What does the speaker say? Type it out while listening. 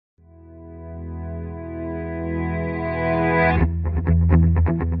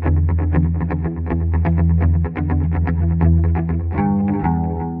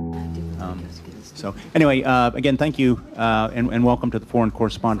So anyway, again, thank you and welcome to the Foreign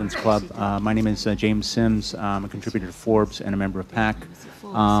Correspondents Club. My name is James Sims. I'm a contributor to Forbes and a member of PAC.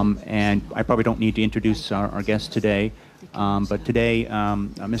 And I probably don't need to introduce our guest today. But today,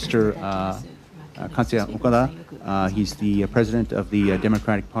 Mr. Katsuya Okada, he's the president of the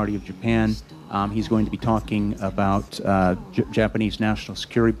Democratic Party of Japan. He's going to be talking about Japanese national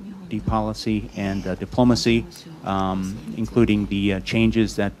security policy and diplomacy, including the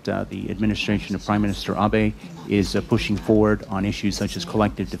changes that the administration of Prime Minister Abe is pushing forward on issues such as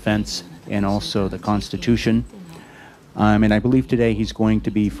collective defense and also the Constitution. And I believe today he's going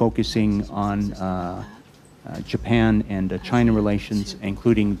to be focusing on Japan and China relations,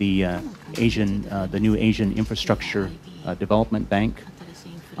 including the new Asian Infrastructure Development Bank.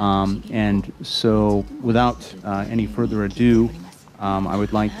 And so, without any further ado, I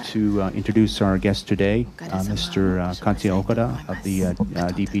would like to introduce our guest today, Mr. Katsuya Okada of the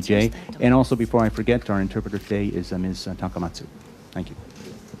DPJ. And also, before I forget, our interpreter today is Ms. Takamatsu. Thank you.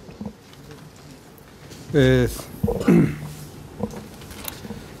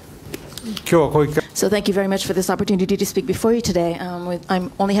 So thank you very much for this opportunity to speak before you today. I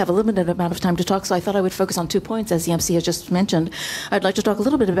only have a limited amount of time to talk, so I thought I would focus on 2 points, as the MC has just mentioned. I'd like to talk a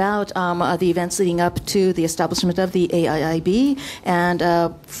little bit about the events leading up to the establishment of the AIIB, and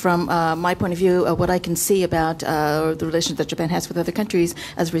from my point of view, what I can see about the relations that Japan has with other countries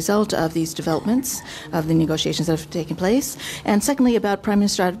as a result of these developments, of the negotiations that have taken place. And secondly, about Prime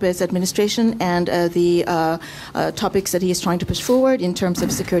Minister Abe's administration and the topics that he is trying to push forward in terms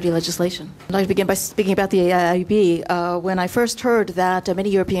of security legislation. I'd like to begin by speaking about the AIIB. When I first heard that many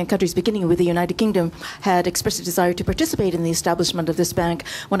European countries, beginning with the United Kingdom, had expressed a desire to participate in the establishment of this bank,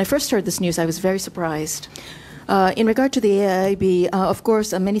 when I first heard this news, I was very surprised. In regard to the AIIB, of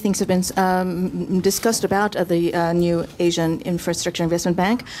course, many things have been discussed about the new Asian Infrastructure Investment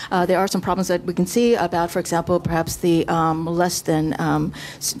Bank. There are some problems that we can see about, for example, perhaps the less than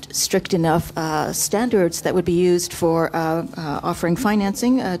strict enough standards that would be used for offering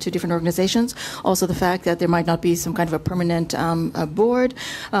financing to different organizations. Also, the fact that there might not be some kind of a permanent board.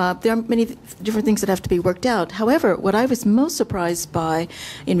 There are many different things that have to be worked out. However, what I was most surprised by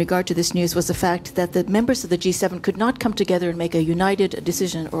in regard to this news was the fact that the members of the G7 could not come together and make a united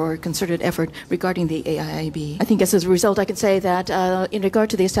decision or concerted effort regarding the AIIB. I think as a result, I can say that in regard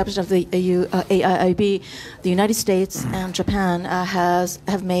to the establishment of the AIIB, the United States and Japan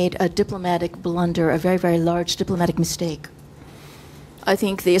have made a diplomatic blunder, a very, very large diplomatic mistake. I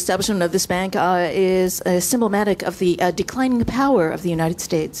think the establishment of this bank is symptomatic of the declining power of the United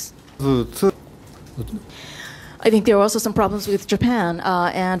States. I think there are also some problems with Japan,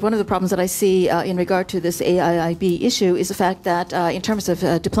 and one of the problems that I see in regard to this AIIB issue is the fact that in terms of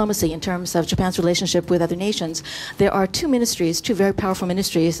diplomacy, in terms of Japan's relationship with other nations, there are two ministries, two very powerful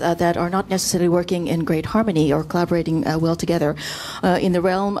ministries that are not necessarily working in great harmony or collaborating well together. In the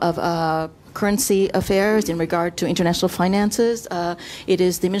realm of currency affairs, in regard to international finances, it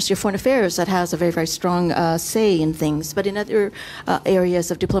is the Ministry of Foreign Affairs that has a very, very strong say in things. But in other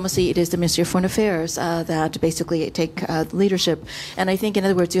areas of diplomacy, it is the Ministry of Foreign Affairs that basically take leadership. And I think, in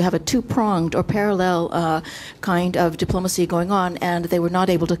other words, you have a two-pronged or parallel kind of diplomacy going on, and they were not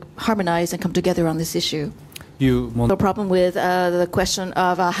able to harmonize and come together on this issue. No problem with the question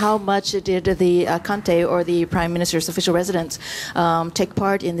of how much did the Kante or the Prime Minister's official residence take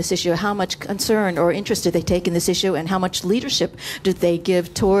part in this issue, how much concern or interest did they take in this issue, and how much leadership did they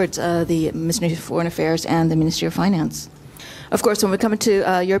give towards the Ministry of Foreign Affairs and the Ministry of Finance. Of course, when we come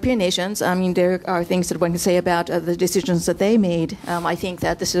to European nations, I mean, there are things that one can say about the decisions that they made. I think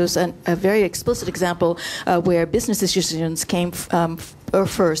that this is a very explicit example where business decisions came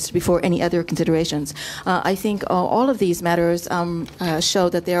first before any other considerations. I think all of these matters show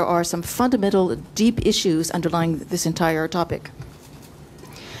that there are some fundamental, deep issues underlying this entire topic.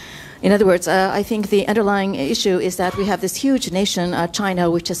 In other words, I think the underlying issue is that we have this huge nation,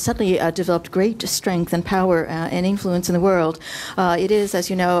 China, which has suddenly developed great strength and power and influence in the world. It is, as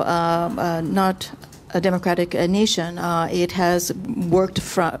you know, not a democratic nation. It has worked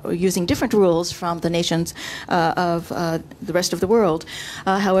using different rules from the nations of the rest of the world.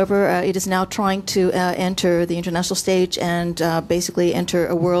 However, it is now trying to enter the international stage and basically enter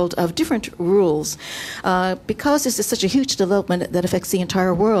a world of different rules. Because this is such a huge development that affects the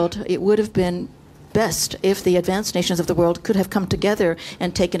entire world, it would have been best if the advanced nations of the world could have come together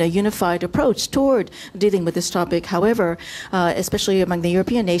and taken a unified approach toward dealing with this topic. However, especially among the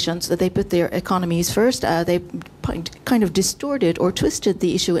European nations, they put their economies first. They kind of distorted or twisted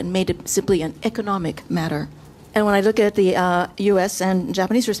the issue and made it simply an economic matter. And when I look at the U.S. and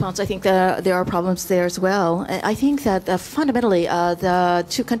Japanese response, I think there are problems there as well. I think that fundamentally the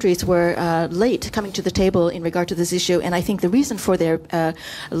two countries were late coming to the table in regard to this issue, and I think the reason for their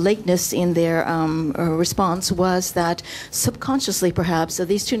lateness in their response was that subconsciously, perhaps,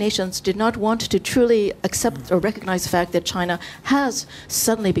 these two nations did not want to truly accept or recognize the fact that China has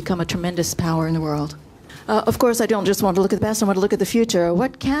suddenly become a tremendous power in the world. Of course, I don't just want to look at the past, I want to look at the future.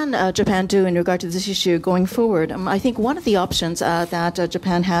 What can Japan do in regard to this issue going forward? I think one of the options that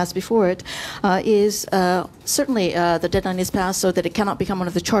Japan has before it is certainly the deadline is passed so that it cannot become one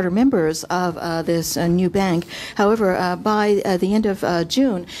of the charter members of this new bank. However, by the end of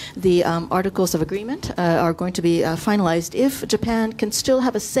June, the Articles of Agreement are going to be finalized. If Japan can still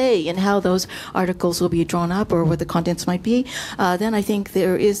have a say in how those articles will be drawn up or what the contents might be, then I think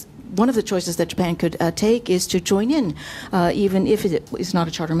there is one of the choices that Japan could take is to join in, even if it is not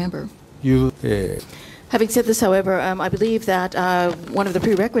a charter member. Having said this, however, I believe that one of the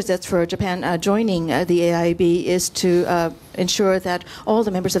prerequisites for Japan joining the AIIB is to ensure that all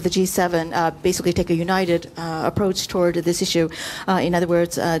the members of the G7 basically take a united approach toward this issue. In other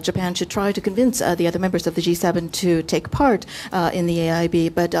words, Japan should try to convince the other members of the G7 to take part in the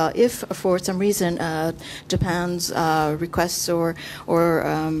AIIB. But if for some reason Japan's requests or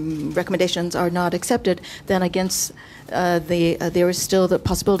recommendations are not accepted, then against there is still the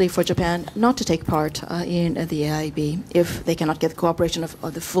possibility for Japan not to take part in the AIIB if they cannot get the cooperation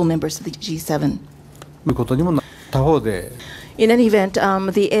of the full members of the G7. In any event,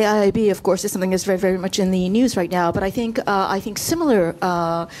 the AIIB, of course, is something that's very, very much in the news right now. But I think similar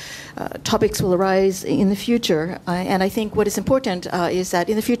topics will arise in the future. And I think what is important is that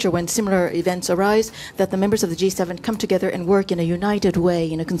in the future, when similar events arise, that the members of the G7 come together and work in a united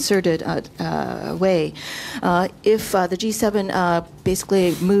way, in a concerted way. If the G7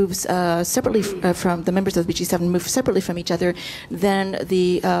 basically moves separately from the members of the G7 move separately from each other, then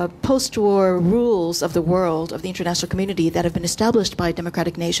the post-war rules of the world, of the international community that have been established by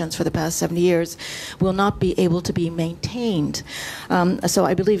democratic nations for the past 70 years will not be able to be maintained. So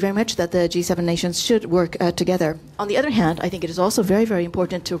I believe very much that the G7 nations should work together. On the other hand, I think it is also very, very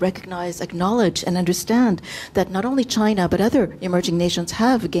important to recognize, acknowledge, and understand that not only China but other emerging nations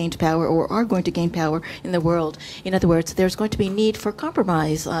have gained power or are going to gain power in the world. In other words, there's going to be need for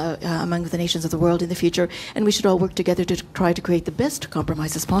compromise among the nations of the world in the future, and we should all work together to try to create the best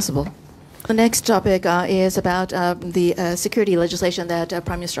compromises possible. The next topic is about the security legislation that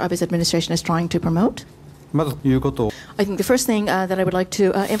Prime Minister Abe's administration is trying to promote. I think the first thing that I would like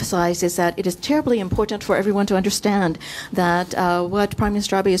to emphasize is that it is terribly important for everyone to understand that what Prime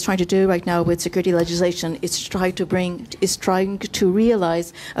Minister Abe is trying to do right now with security legislation is trying to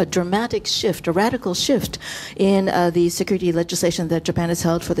realize a dramatic shift, a radical shift in the security legislation that Japan has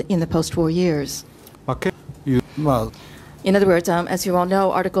held in the post-war years. In other words, as you all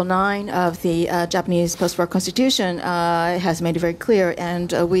know, Article 9 of the Japanese post-war constitution has made it very clear,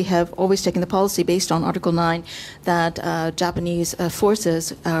 and we have always taken the policy based on Article 9 that Japanese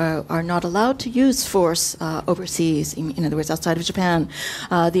forces are not allowed to use force overseas, in other words, outside of Japan.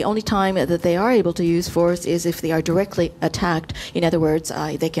 The only time that they are able to use force is if they are directly attacked. In other words,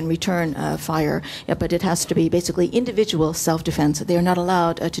 they can return fire, but it has to be basically individual self-defense. They are not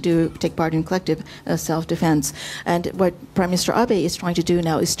allowed to take part in collective self-defense. And what Prime Minister Abe is trying to do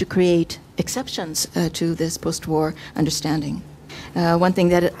now is to create exceptions to this post-war understanding. One thing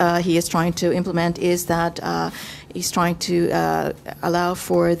that he is trying to implement is that he's trying to allow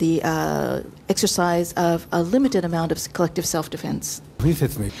for the exercise of a limited amount of collective self-defense.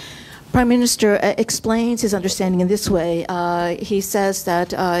 Prime Minister explains his understanding in this way. He says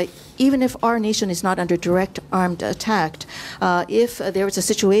that even if our nation is not under direct armed attack, if there is a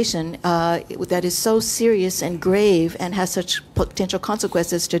situation that is so serious and grave and has such potential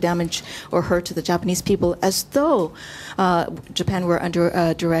consequences to damage or hurt to the Japanese people as though Japan were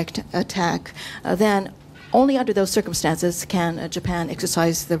under direct attack, then only under those circumstances can Japan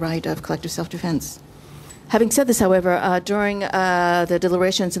exercise the right of collective self-defense. Having said this, however, during the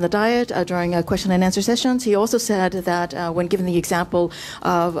deliberations in the Diet, during question and answer sessions, he also said that when given the example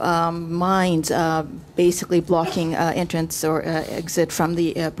of mines basically blocking entrance or exit from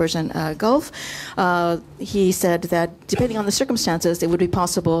the Persian Gulf, he said that depending on the circumstances, it would be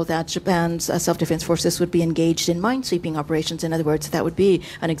possible that Japan's self-defense forces would be engaged in mine-sweeping operations. In other words, that would be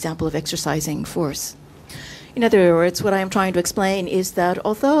an example of exercising force. In other words, what I am trying to explain is that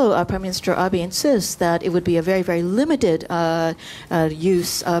although Prime Minister Abe insists that it would be a very, very limited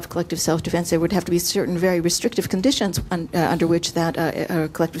use of collective self-defense, there would have to be certain very restrictive conditions under which that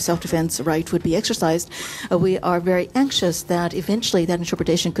collective self-defense right would be exercised, we are very anxious that eventually that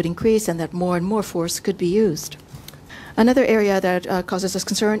interpretation could increase and that more and more force could be used. Another area that causes us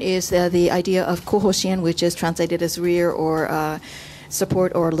concern is the idea of kohoshin, which is translated as rear or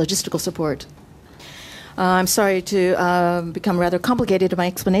support or logistical support. I'm sorry to become rather complicated in my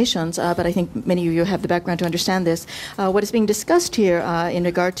explanations, but I think many of you have the background to understand this. What is being discussed here in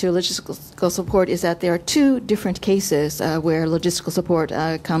regard to logistical support is that there are two different cases where logistical support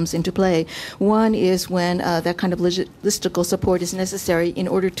comes into play. One is when that kind of logistical support is necessary in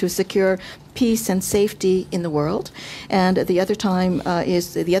order to secure peace and safety in the world, and the other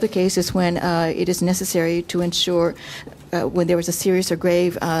case is when it is necessary to ensure when there is a serious or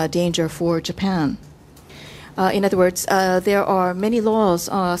grave danger for Japan. In other words, there are many laws,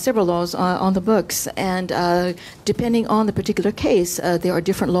 several laws on the books, and depending on the particular case, there are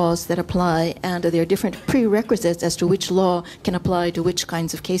different laws that apply, and there are different prerequisites as to which law can apply to which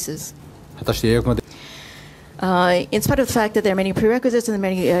kinds of cases. In spite of the fact that there are many prerequisites and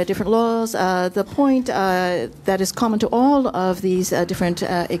many different laws, the point that is common to all of these different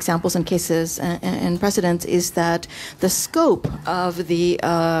examples and cases and precedents is that the scope of the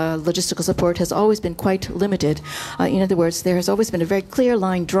logistical support has always been quite limited. In other words, there has always been a very clear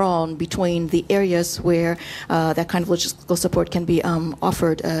line drawn between the areas where that kind of logistical support can be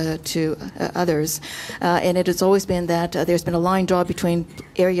offered to others. And it has always been that there's been a line drawn between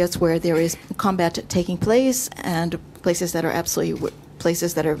areas where there is combat taking place and places that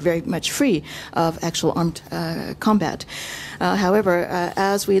are very much free of actual armed combat. However,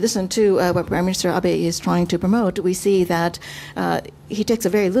 as we listen to what Prime Minister Abe is trying to promote, we see that he takes a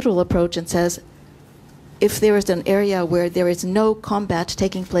very literal approach and says, if there is an area where there is no combat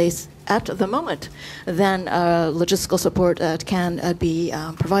taking place at the moment, then logistical support can be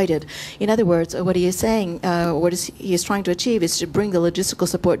provided. In other words, what he is saying, he is trying to achieve is to bring the logistical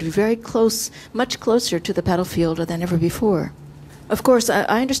support very close, much closer to the battlefield than ever before. Of course,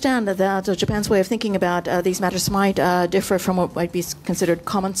 I understand that Japan's way of thinking about these matters might differ from what might be considered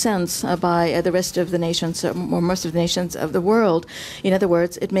common sense by the rest of the nations, or most of the nations of the world. In other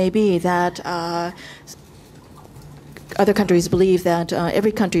words, it may be that other countries believe that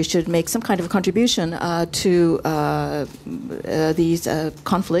every country should make some kind of a contribution to these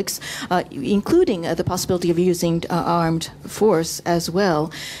conflicts, including the possibility of using armed force as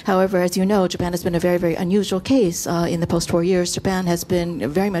well. However, as you know, Japan has been a very, very unusual case in the post-war years. Japan has been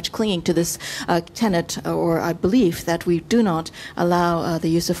very much clinging to this tenet or belief that we do not allow the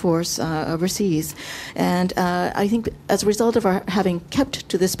use of force overseas. And I think as a result of our having kept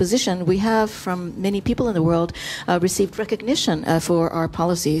to this position, we have, from many people in the world, received recognition for our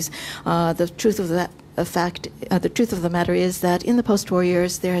policies. The truth of the matter is that in the post-war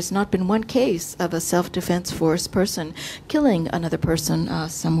years, there has not been one case of a self-defense force person killing another person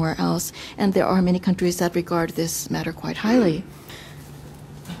somewhere else, and there are many countries that regard this matter quite highly.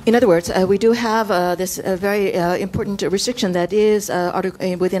 In other words, we do have this very important restriction that is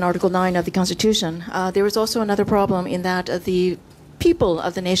within Article 9 of the Constitution. There is also another problem in that the people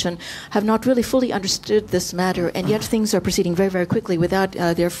of the nation have not really fully understood this matter, and yet things are proceeding very, very quickly without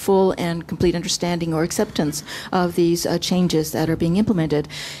their full and complete understanding or acceptance of these changes that are being implemented.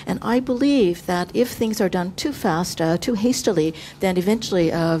 And I believe that if things are done too fast, too hastily, then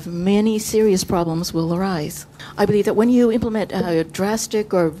eventually many serious problems will arise. I believe that when you implement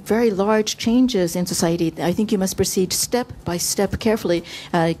drastic or very large changes in society, I think you must proceed step by step carefully,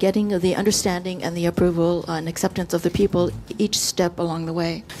 getting the understanding and the approval and acceptance of the people each step along the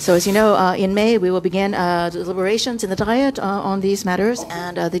way. So as you know, in May we will begin deliberations in the Diet on these matters,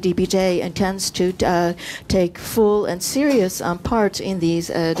 and the DPJ intends to take full and serious part in these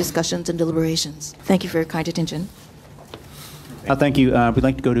discussions and deliberations. Thank you for your kind attention. Thank you. We'd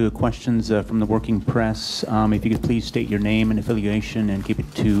like to go to questions from the working press. If you could please state your name and affiliation and keep it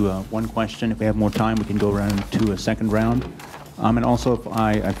to one question. If we have more time, we can go around to a second round. And also, if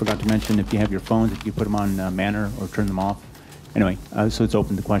I forgot to mention, if you have your phones, if you put them on manner or turn them off. Anyway, so it's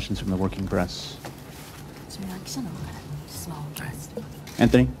open to questions from the working press.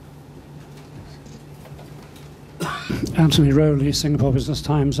 Anthony? Anthony Rowley, Singapore Business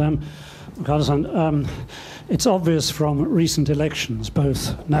Times. It's obvious from recent elections,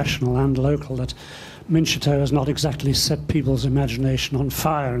 both national and local, that Minchito has not exactly set people's imagination on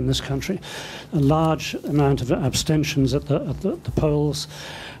fire in this country. A large amount of abstentions at the polls.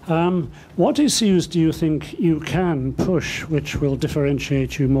 What issues do you think you can push which will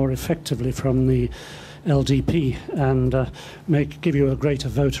differentiate you more effectively from the LDP and give you a greater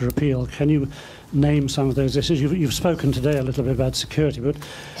voter appeal. Can you name some of those issues? You've spoken today a little bit about security, but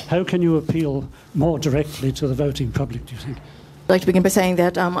how can you appeal more directly to the voting public, do you think? I'd like to begin by saying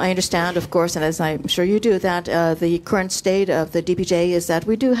that I understand, of course, and as I'm sure you do, that the current state of the DPJ is that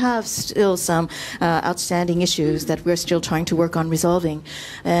we do have still some outstanding issues that we're still trying to work on resolving.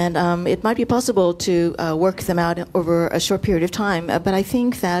 And it might be possible to work them out over a short period of time, but I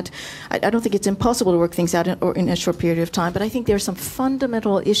think that, I don't think it's impossible to work things out in a short period of time, but I think there are some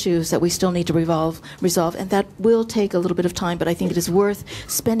fundamental issues that we still need to resolve, and that will take a little bit of time, but I think it is worth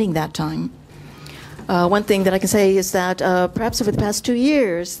spending that time. One thing that I can say is that perhaps over the past 2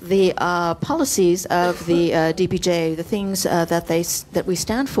 years, the policies of the DPJ, the things that we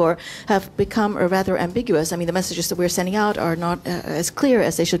stand for, have become rather ambiguous. I mean, the messages that we're sending out are not as clear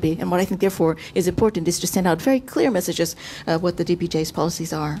as they should be. And what I think, therefore, is important is to send out very clear messages of what the DPJ's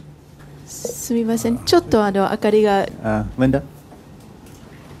policies are. すみません。ちょっと明かりが Linda?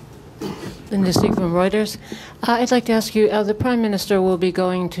 Linda Stieg from Reuters. I'd like to ask you, the Prime Minister will be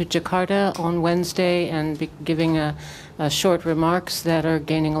going to Jakarta on Wednesday and be giving short remarks that are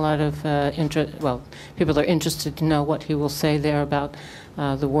gaining a lot of interest. Well, people are interested to know what he will say there about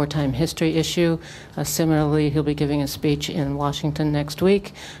the wartime history issue. Similarly, he'll be giving a speech in Washington next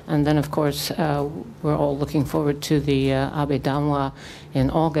week. And then, of course, we're all looking forward to the Abenomics in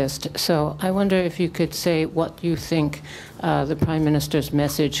August. So I wonder if you could say what you think the Prime Minister's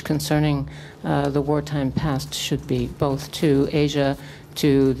message concerning the wartime past should be, both to Asia,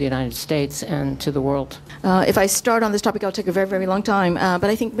 to the United States, and to the world. If I start on this topic, it'll take a very, very long time. But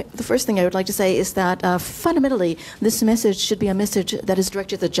I think the first thing I would like to say is that fundamentally, this message should be a message that is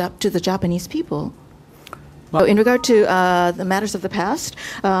directed to the Japanese people. So in regard to the matters of the past,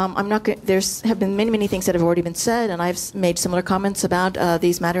 there have been many, many things that have already been said, and I've made similar comments about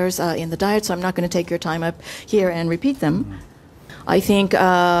these matters in the Diet, so I'm not going to take your time up here and repeat them. I think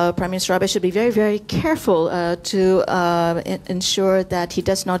Prime Minister Abe should be very, very careful to ensure that he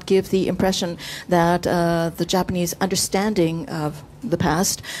does not give the impression that the Japanese understanding of the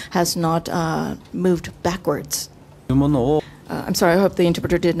past has not moved backwards. I'm sorry, I hope the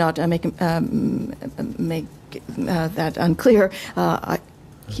interpreter did not make that unclear.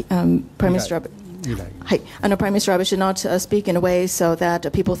 Prime Minister Abe. I know Prime Minister Abe should not speak in a way so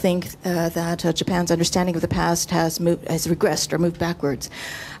that people think that Japan's understanding of the past has regressed or moved backwards.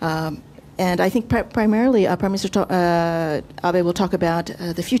 And I think primarily Prime Minister Abe will talk about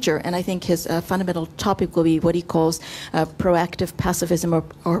the future, and I think his fundamental topic will be what he calls proactive passivism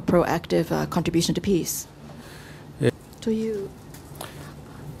or proactive contribution to peace. To you.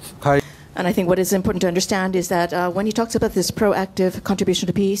 And I think what is important to understand is that when he talks about this proactive contribution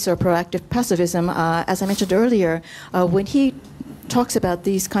to peace or proactive passivism, as I mentioned earlier, when he talks about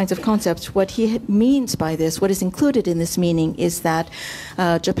these kinds of concepts, what he means by this, what is included in this meaning is that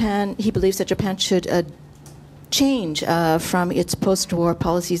he believes that Japan should change from its post-war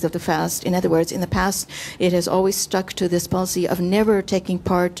policies of the past. In other words, in the past, it has always stuck to this policy of never taking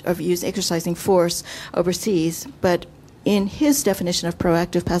part of exercising force overseas, but in his definition of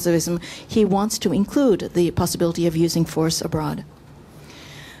proactive passivism, he wants to include the possibility of using force abroad.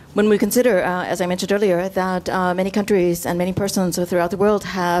 When we consider, as I mentioned earlier, that many countries and many persons throughout the world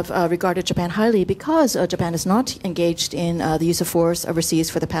have regarded Japan highly because Japan is not engaged in the use of force overseas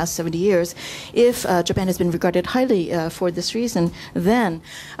for the past 70 years, if Japan has been regarded highly for this reason, then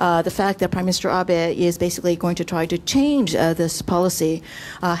the fact that Prime Minister Abe is basically going to try to change this policy,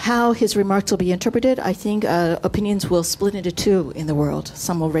 how his remarks will be interpreted, I think opinions will split into two in the world.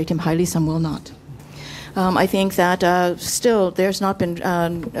 Some will rate him highly, some will not. I think that still there's not been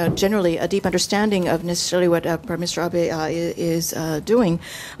generally a deep understanding of necessarily what Prime Minister Abe is doing,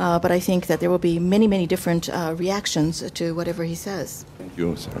 but I think that there will be many, many different reactions to whatever he says. Thank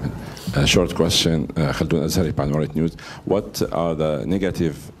you, sir. A short question, Khaldun Azhari, Panoramic News. What are the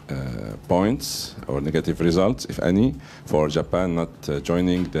negative points or negative results, if any, for Japan not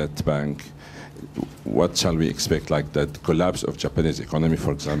joining that bank? What shall we expect, like that collapse of Japanese economy,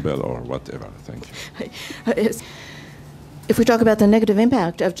 for example, or whatever? Thank you. If we talk about the negative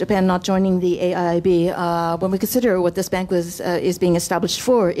impact of Japan not joining the AIIB, when we consider what this bank is being established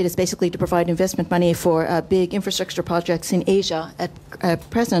for, it is basically to provide investment money for big infrastructure projects in Asia. At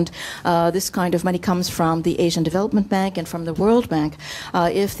present, this kind of money comes from the Asian Development Bank and from the World Bank.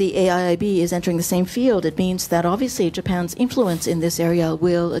 If the AIIB is entering the same field, it means that obviously Japan's influence in this area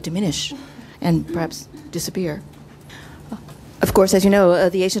will diminish and perhaps disappear. Of course, as you know,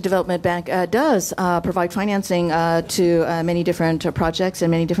 the Asian Development Bank does provide financing to many different projects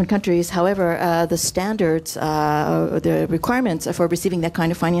in many different countries. However, the standards, the requirements for receiving that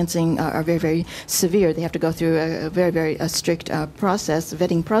kind of financing are very, very severe. They have to go through a very, very strict process,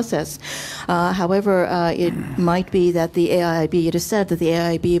 vetting process. However, it might be that the AIIB, it is said that the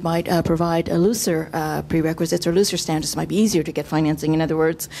AIIB might provide a looser prerequisites or looser standards. It might be easier to get financing. In other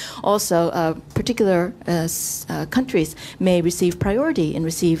words, also particular countries may receive priority in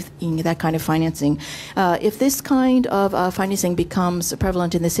receiving that kind of financing. If this kind of financing becomes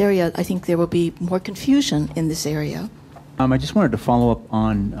prevalent in this area, I think there will be more confusion in this area. I just wanted to follow up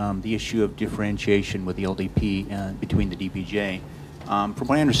on the issue of differentiation with the LDP between the DPJ. From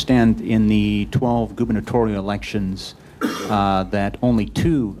what I understand, in the 12 gubernatorial elections, that only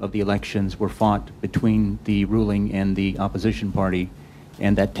 2 of the elections were fought between the ruling and the opposition party,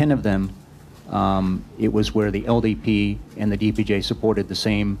 and that 10 of them it was where the LDP and the DPJ supported the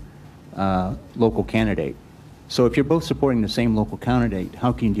same local candidate. So if you're both supporting the same local candidate,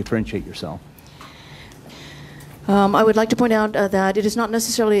 how can you differentiate yourself? I would like to point out that it is not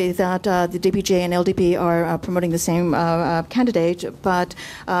necessarily that the DPJ and LDP are promoting the same candidate, but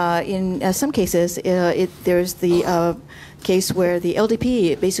in some cases, there's the case where the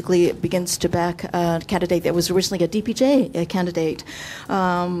LDP basically begins to back a candidate that was originally a DPJ candidate.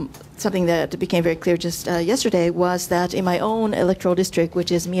 Something that became very clear just yesterday was that in my own electoral district,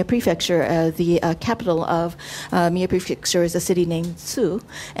 which is Mie Prefecture, the capital of Mie Prefecture is a city named Tsu,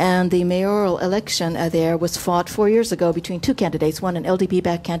 and the mayoral election there was fought 4 years ago between 2 candidates, one an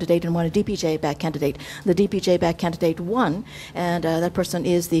LDP-backed candidate and one a DPJ-backed candidate. The DPJ-backed candidate won, and that person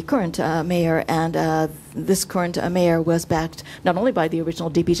is the current mayor, and this current mayor was backed not only by the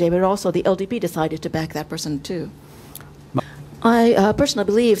original DPJ, but also the LDP decided to back that person too. I personally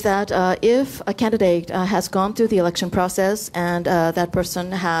believe that if a candidate has gone through the election process and that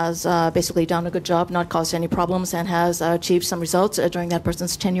person has basically done a good job, not caused any problems, and has achieved some results during that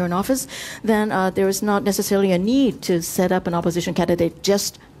person's tenure in office, then there is not necessarily a need to set up an opposition candidate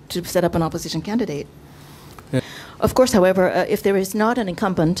just to set up an opposition candidate. Of course, however, if there is not an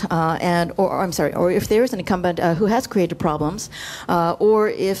incumbent, or if there is an incumbent who has created problems, or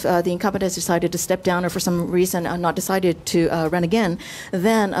if the incumbent has decided to step down or for some reason not decided to run again,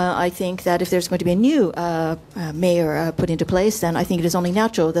 then I think that if there's going to be a new mayor put into place, then I think it is only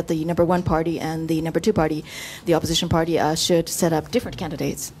natural that the number 1 party and the number 2 party, the opposition party, should set up different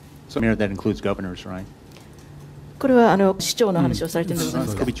candidates. So, Mayor, that includes governors, right? これは市長の話をされているんで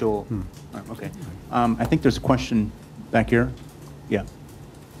すか? Okay. I think there's a question back here. Yeah.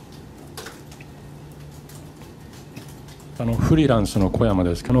 フリーランスの小山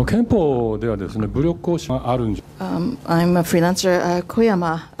です。憲法ではですね、武力行使があるんじゃ。I'm a freelancer,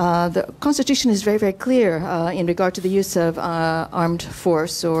 Koyama. The Constitution is very, very clear in regard to the use of armed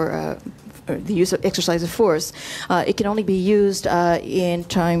force or the use of exercise of force. It can only be used in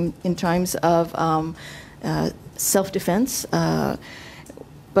times of self-defense.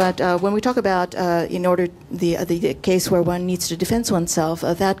 But when we talk about in order the case where one needs to defend oneself,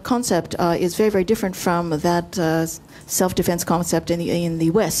 that concept is very, very different from that self-defense concept in the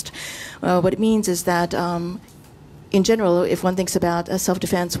West. What it means is that in general, if one thinks about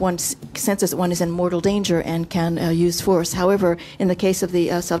self-defense, one senses that one is in mortal danger and can use force. However, in the case of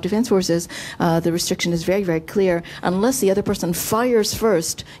the self-defense forces, the restriction is very, very clear. Unless the other person fires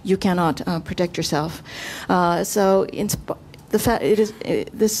first, you cannot protect yourself. So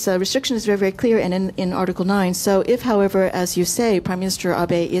this restriction is very, very clear and in Article 9. So if, however, as you say, Prime Minister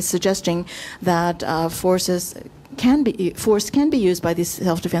Abe is suggesting that force can be used by these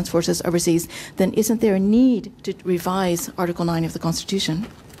self-defense forces overseas, then isn't there a need to revise Article 9 of the Constitution?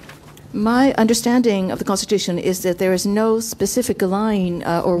 My understanding of the Constitution is that there is no specific line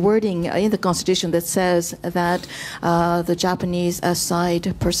or wording in the Constitution that says that the Japanese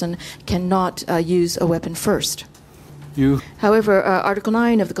side person cannot use a weapon first. However, Article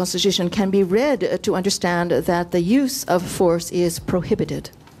 9 of the Constitution can be read to understand that the use of force is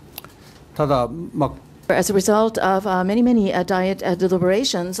prohibited. As a result of many Diet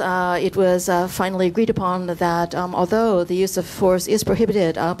deliberations, it was finally agreed upon that although the use of force is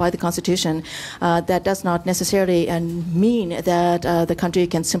prohibited by the Constitution, that does not necessarily mean that the country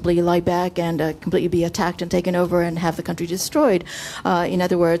can simply lie back and completely be attacked and taken over and have the country destroyed. In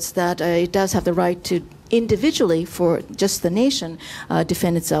other words, that it does have the right to individually, for just the nation,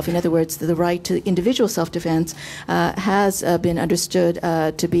 defend itself. In other words, the right to individual self-defense has been understood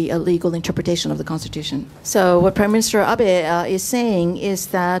to be a legal interpretation of the Constitution. So what Prime Minister Abe is saying is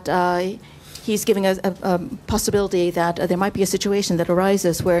that he's giving a possibility that there might be a situation that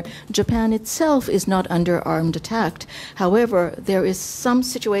arises where Japan itself is not under armed attack. However, there is some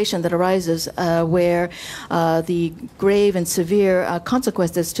situation that arises where the grave and severe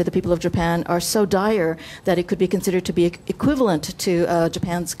consequences to the people of Japan are so dire that it could be considered to be equivalent to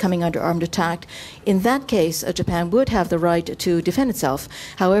Japan's coming under armed attack. In that case, Japan would have the right to defend itself.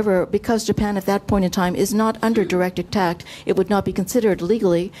 However, because Japan at that point in time is not under direct attack, it would not be considered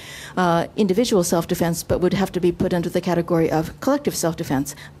legally individual self-defense, but would have to be put under the category of collective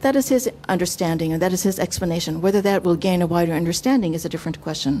self-defense. That is his understanding, and that is his explanation. Whether that will gain a wider understanding is a different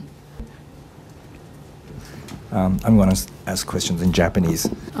question. I'm going to ask questions in Japanese.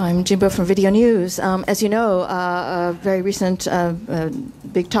 I'm Jimbo from Video News. As you know, a very recent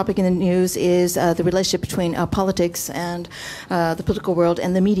big topic in the news is the relationship between politics and the political world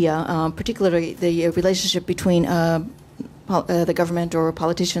and the media, particularly the relationship between the government or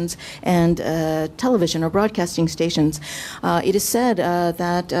politicians and television or broadcasting stations. It is said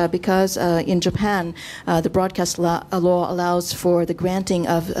that because in Japan the broadcast law allows for the granting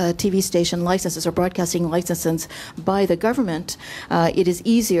of TV station licenses or broadcasting licenses by the government, it is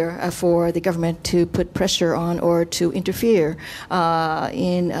easier for the government to put pressure on or to interfere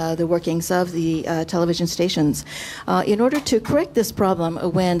in the workings of the television stations. In order to correct this problem,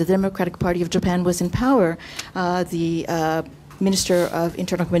 when the Democratic Party of Japan was in power, the Minister of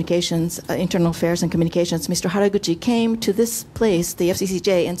Internal Communications, Internal Affairs and Communications, Mr. Haraguchi, came to this place, the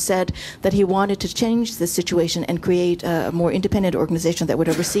FCCJ, and said that he wanted to change this situation and create a more independent organization that would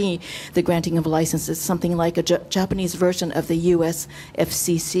oversee the granting of licenses, something like a Japanese version of the US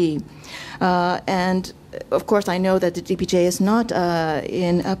FCC. And of course, I know that the DPJ is not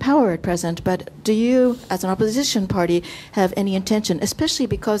in power at present, but do you, as an opposition party, have any intention, especially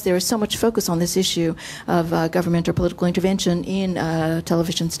because there is so much focus on this issue of government or political intervention in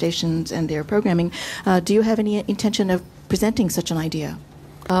television stations and their programming, do you have any intention of presenting such an idea?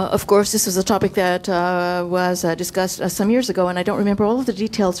 Of course, this was a topic that was discussed some years ago, and I don't remember all of the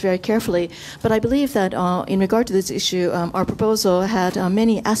details very carefully, but I believe that in regard to this issue, our proposal had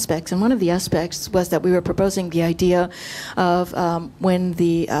many aspects, and one of the aspects was that we were proposing the idea of when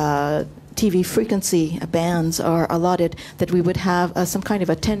the TV frequency bands are allotted, that we would have some kind of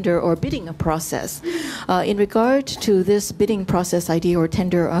a tender or bidding process. In regard to this bidding process idea or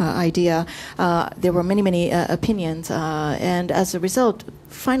tender idea, there were many, many opinions, and as a result,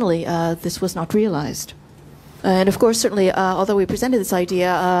 finally, this was not realized. And of course, certainly, although we presented this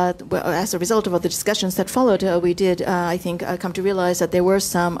idea, as a result of all the discussions that followed, we did, I think, come to realize that there were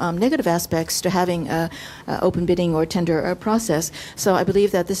some negative aspects to having open bidding or tender process. So I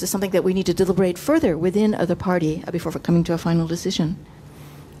believe that this is something that we need to deliberate further within the party before coming to a final decision.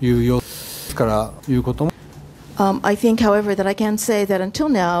 I think, however, that I can say that until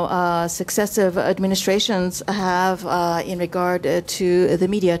now, successive administrations have, in regard to the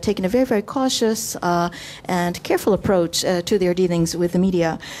media, taken a very, very cautious and careful approach to their dealings with the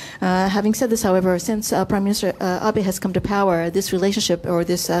media. Having said this, however, since Prime Minister Abe has come to power, this relationship or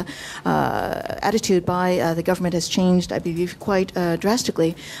this attitude by the government has changed, I believe, quite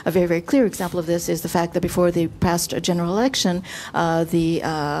drastically. A very, very clear example of this is the fact that before the past general election, the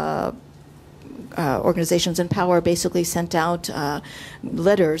organizations in power basically sent out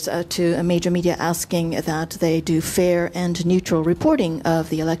letters to major media asking that they do fair and neutral reporting of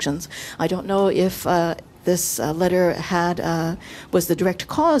the elections. I don't know if this letter was the direct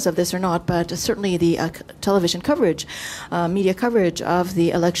cause of this or not, but certainly the television coverage, media coverage of the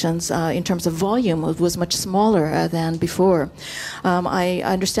elections in terms of volume was much smaller than before. I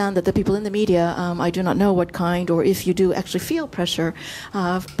understand that the people in the media, I do not know what kind or if you do actually feel pressure,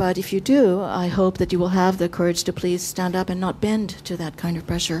 but if you do, I hope that you will have the courage to please stand up and not bend to that kind of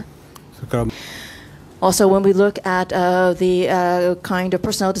pressure. Also, when we look at the kind of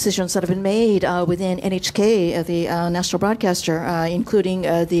personnel decisions that have been made within NHK, the national broadcaster, including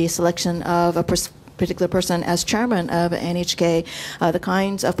the selection of a particular person as chairman of NHK, the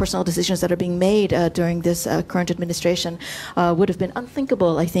kinds of personnel decisions that are being made during this current administration would have been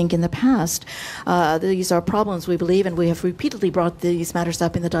unthinkable, I think, in the past. These are problems we believe, and we have repeatedly brought these matters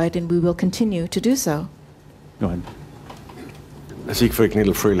up in the Diet, and we will continue to do so. Go ahead. Siegfried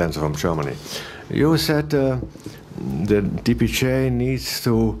Knidl, freelancer from Germany. You said the DPJ needs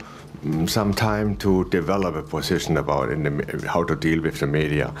to some time to develop a position about how to deal with the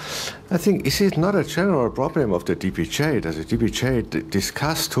media. I think, is it not a general problem of the DPJ? Does the DPJ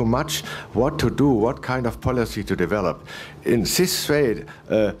discuss too much what to do, what kind of policy to develop? In this way,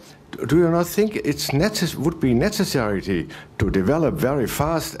 do you not think it's would be necessary to develop very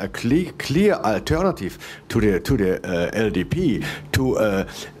fast a clear alternative to the LDP to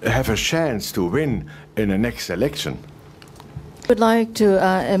have a chance to win in the next election? I would like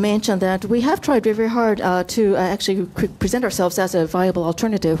to mention that we have tried very, very hard to actually present ourselves as a viable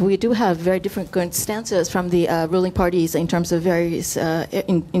alternative. We do have very different stances from the ruling parties in terms of various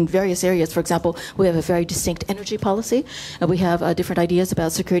in various areas. For example, we have a very distinct energy policy. We have different ideas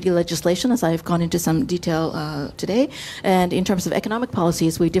about security legislation, as I have gone into some detail today. And in terms of economic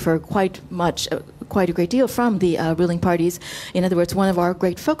policies, we differ quite a great deal from the ruling parties. In other words, one of our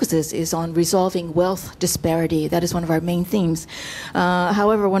great focuses is on resolving wealth disparity. That is one of our main themes.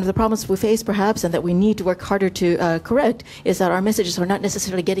 However, one of the problems we face, perhaps, and that we need to work harder to correct, is that our messages are not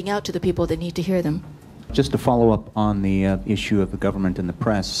necessarily getting out to the people that need to hear them. Just to follow up on the issue of the government and the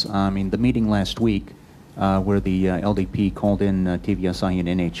press, I mean, the meeting last week where the LDP called in TVSI and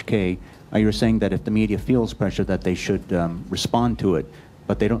NHK, you were saying that if the media feels pressure that they should respond to it,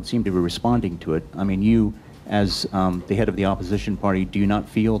 but they don't seem to be responding to it. I mean, you, as the head of the opposition party, do you not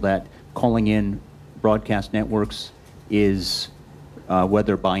feel that calling in broadcast networks is,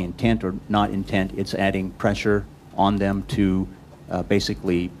 whether by intent or not intent, it's adding pressure on them to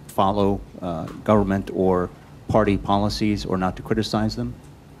basically follow government or party policies or not to criticize them?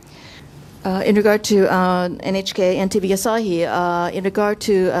 In regard to NHK and TV Asahi, in regard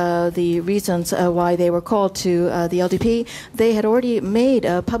to the reasons why they were called to the LDP, they had already made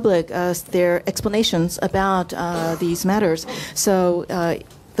public their explanations about these matters. So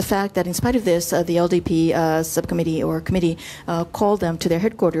the fact that in spite of this, the LDP subcommittee or committee called them to their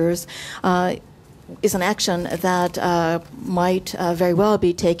headquarters is an action that might very well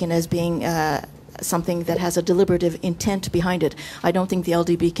be taken as being something that has a deliberative intent behind it. I don't think the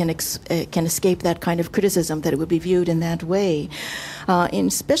LDP can escape that kind of criticism, that it would be viewed in that way.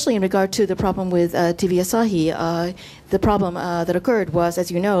 Especially in regard to the problem with TV Asahi, the problem that occurred was,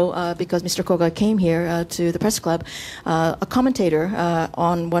 as you know, because Mr. Koga came here to the press club, a commentator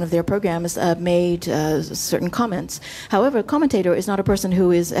on one of their programs made certain comments. However, a commentator is not a person who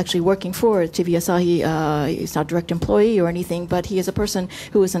is actually working for TV Asahi. He's not a direct employee or anything, but he is a person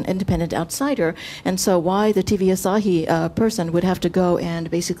who is an independent outsider. And so why the TV Asahi person would have to go and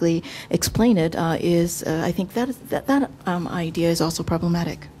basically explain it is, I think that idea is also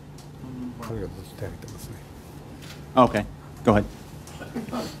problematic. Okay, go ahead.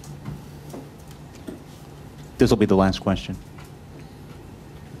 This will be the last question.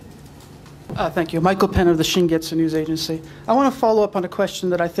 Thank you. Michael Penn of the Shingetsu News Agency. I want to follow up on a question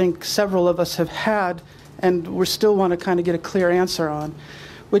that I think several of us have had and we still want to kind of get a clear answer on,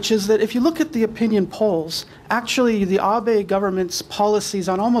 which is that if you look at the opinion polls, actually the Abe government's policies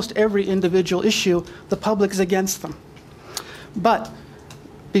on almost every individual issue, the public is against them. But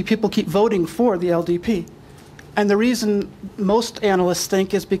people keep voting for the LDP. And the reason most analysts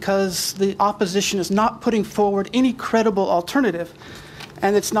think is because the opposition is not putting forward any credible alternative,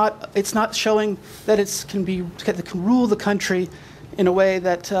 and it's not showing that it can rule the country in a way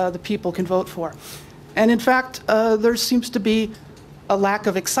that the people can vote for. And in fact, there seems to be a lack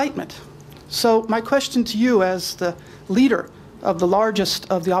of excitement. So my question to you as the leader of the largest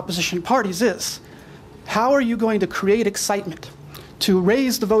of the opposition parties is, how are you going to create excitement to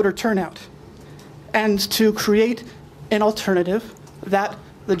raise the voter turnout and to create an alternative that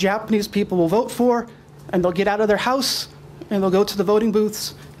the Japanese people will vote for, and they'll get out of their house and they'll go to the voting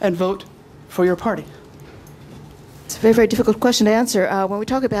booths and vote for your party? It's a very, very difficult question to answer. When we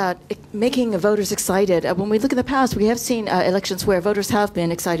talk about making voters excited, when we look in the past, we have seen elections where voters have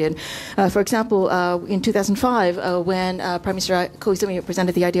been excited. For example, in 2005, when Prime Minister Koizumi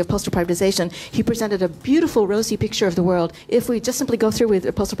presented the idea of postal privatization, he presented a beautiful, rosy picture of the world. If we just simply go through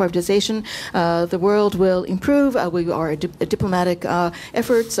with postal privatization, the world will improve, our diplomatic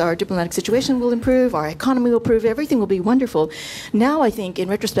efforts, our diplomatic situation will improve, our economy will improve, everything will be wonderful. Now I think, in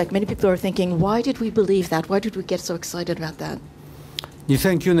retrospect, many people are thinking, why did we believe that? Why did we get so excited about that?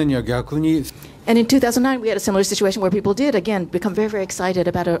 2009年には逆に And in 2009, we had a similar situation where people did, again, become very, very excited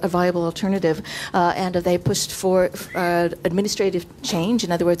about a viable alternative, and they pushed for administrative change,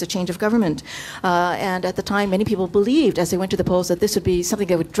 in other words, a change of government. And at the time, many people believed, as they went to the polls, that this would be something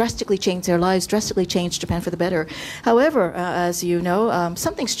that would drastically change their lives, drastically change Japan for the better. However, as you know,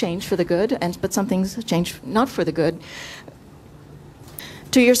 some things changed for the good, but some things changed not for the good.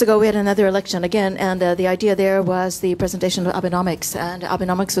 2 years ago, we had another election again, and the idea there was the presentation of Abenomics. And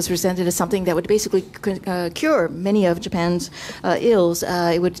Abenomics was presented as something that would basically cure many of Japan's ills.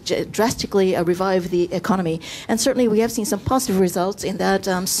 It would drastically revive the economy. And certainly, we have seen some positive results in that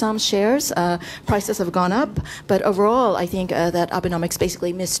some shares, prices have gone up. But overall, I think that Abenomics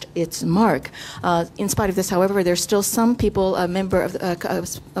basically missed its mark. In spite of this, however, there's still some people, a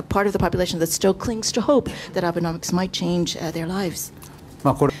part of the population that still clings to hope that Abenomics might change their lives.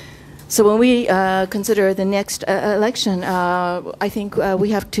 So when we consider the next election, I think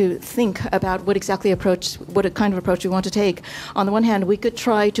we have to think about what kind of approach we want to take. On the one hand, we could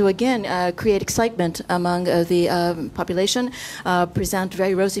try to again create excitement among the population, present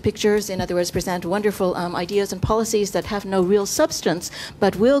very rosy pictures. In other words, present wonderful ideas and policies that have no real substance,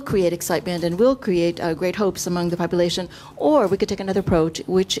 but will create excitement and will create great hopes among the population. Or we could take another approach,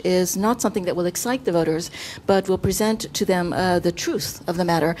 which is not something that will excite the voters, but will present to them the truth of the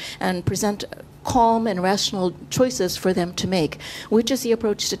matter and present calm and rational choices for them to make. Which is the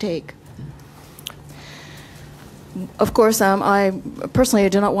approach to take? Of course, I personally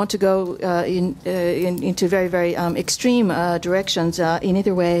do not want to go into very, very extreme directions in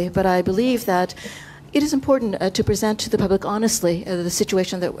either way, but I believe that it is important to present to the public honestly the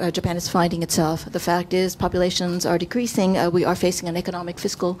situation that Japan is finding itself. The fact is populations are decreasing. We are facing an economic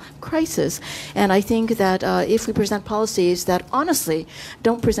fiscal crisis. And I think that if we present policies that honestly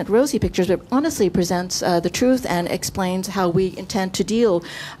don't present rosy pictures, but honestly presents the truth and explains how we intend to deal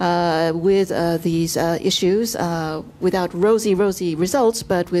with these issues without rosy results,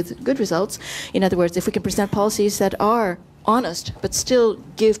 but with good results. In other words, if we can present policies that are honest, but still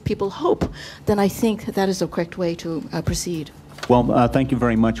give people hope, then I think that is the correct way to proceed. Well, thank you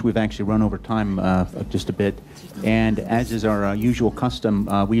very much. We've actually run over time just a bit. And as is our usual custom,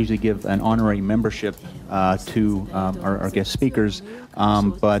 we usually give an honorary membership to our guest speakers.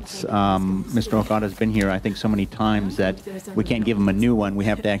 But Mr. Okada has been here, I think, so many times that we can't give him a new one. We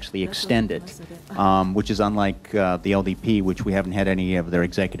have to actually extend it, which is unlike the LDP, which we haven't had any of their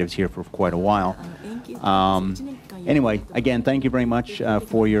executives here for quite a while. Anyway, again, thank you very much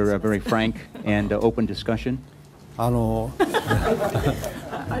for your very frank and open discussion. I'd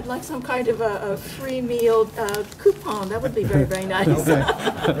like some kind of a free meal coupon. That would be very, very nice. Okay.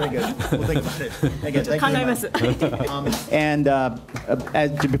 Very good. We'll think about it. Again, thank you very much. And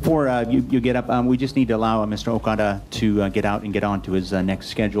before you get up, we just need to allow Mr. Okada to get out and get on to his next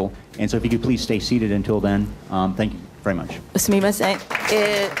schedule. And so if you could please stay seated until then. Thank you very much. すみません。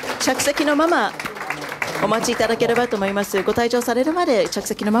着席のままお待ちいただければと思います。ご退場されるまで着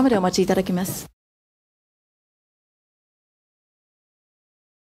席のままでお待ちいただきます。